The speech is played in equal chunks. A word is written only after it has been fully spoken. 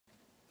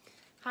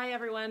Hi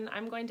everyone,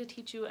 I'm going to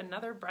teach you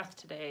another breath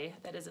today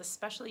that is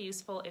especially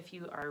useful if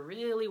you are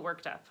really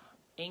worked up,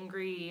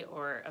 angry,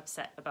 or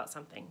upset about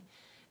something.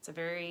 It's a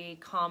very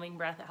calming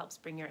breath that helps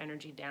bring your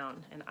energy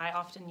down, and I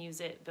often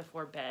use it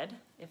before bed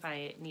if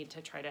I need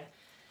to try to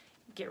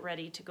get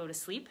ready to go to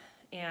sleep,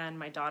 and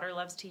my daughter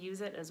loves to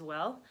use it as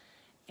well,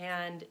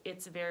 and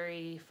it's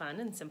very fun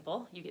and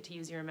simple. You get to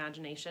use your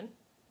imagination,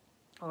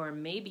 or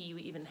maybe you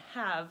even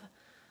have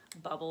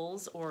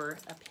bubbles or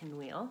a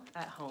pinwheel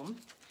at home.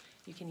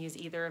 You can use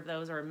either of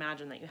those or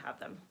imagine that you have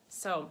them.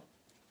 So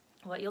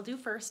what you'll do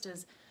first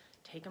is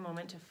take a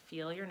moment to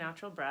feel your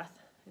natural breath.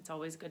 It's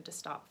always good to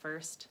stop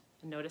first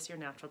and notice your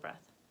natural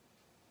breath.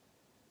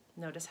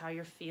 Notice how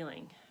you're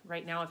feeling.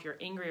 Right now, if you're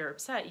angry or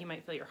upset, you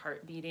might feel your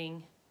heart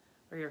beating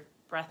or your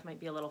breath might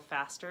be a little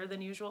faster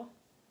than usual.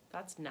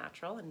 That's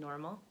natural and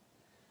normal.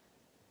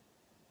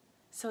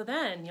 So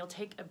then you'll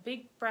take a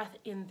big breath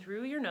in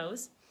through your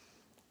nose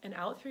and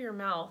out through your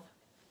mouth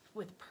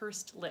with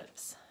pursed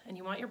lips. And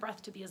you want your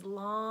breath to be as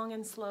long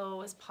and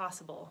slow as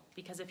possible,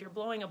 because if you're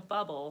blowing a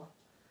bubble,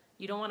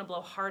 you don't want to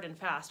blow hard and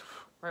fast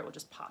or it will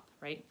just pop,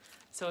 right?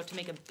 So to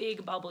make a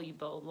big bubble, you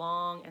blow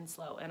long and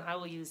slow, and I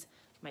will use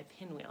my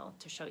pinwheel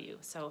to show you.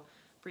 So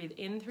breathe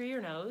in through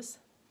your nose,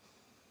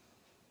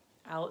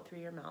 out through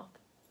your mouth.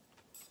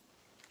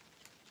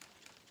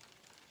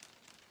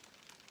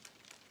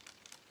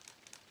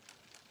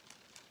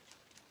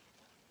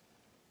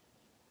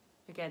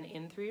 Again,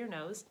 in through your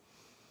nose,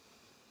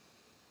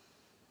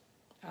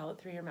 out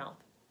through your mouth.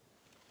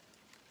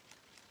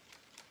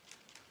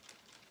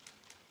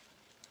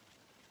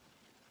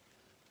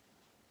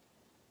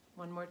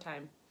 One more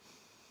time.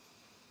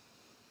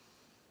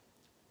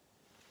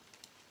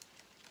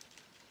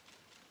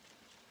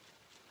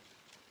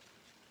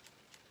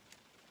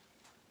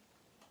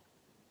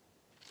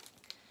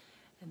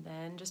 And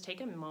then just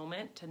take a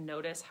moment to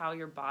notice how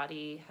your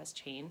body has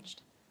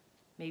changed.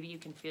 Maybe you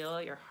can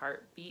feel your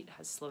heartbeat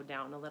has slowed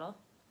down a little,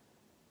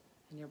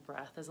 and your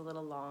breath is a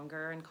little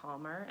longer and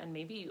calmer, and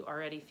maybe you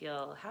already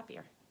feel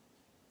happier.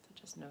 So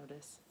just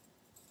notice.